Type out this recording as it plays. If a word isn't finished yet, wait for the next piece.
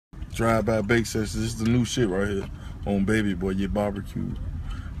drive-by bake sessions. This is the new shit right here. On Baby Boy, your barbecue.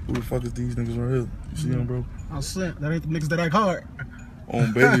 Who the fuck is these niggas right here? You see them, bro? I'm sent. That ain't the niggas that act hard.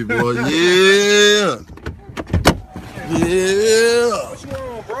 On Baby Boy, yeah. Yeah. What you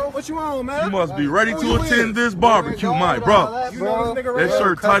on, bro? What you on, man? You must be ready to attend this barbecue, my bro. That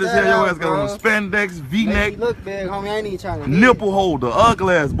shirt tight as hell. Your ass got on the spandex, V-neck, look big, homie. I ain't even trying to nipple holder,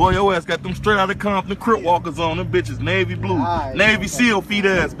 ugly ass, boy. Your ass got them straight out of Compton Crip Walkers on. Them bitches navy blue, Navy SEAL feet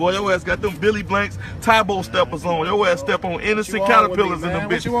ass, boy. Your ass got them Billy Blanks, Tybo steppers on. Your ass step on innocent caterpillars in them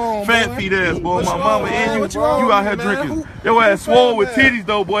bitches. Fat feet ass, boy. My mama and you out here drinking. Your ass swole with titties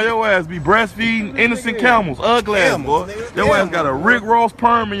though, boy. Your ass be breastfeeding innocent camels, ugly ass, boy. Your ass got a Rick Ross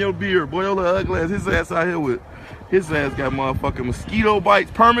perm in your beard, boy. Your little ugly ass. His ass out here with. His ass got motherfucking mosquito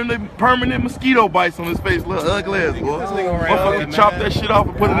bites, permanent mosquito bites on his face, little ugly ass, boy. Motherfucker chop that shit off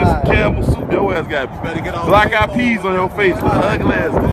and put it in some Campbell soup. Your ass got black eyed peas on your face, little ugly ass.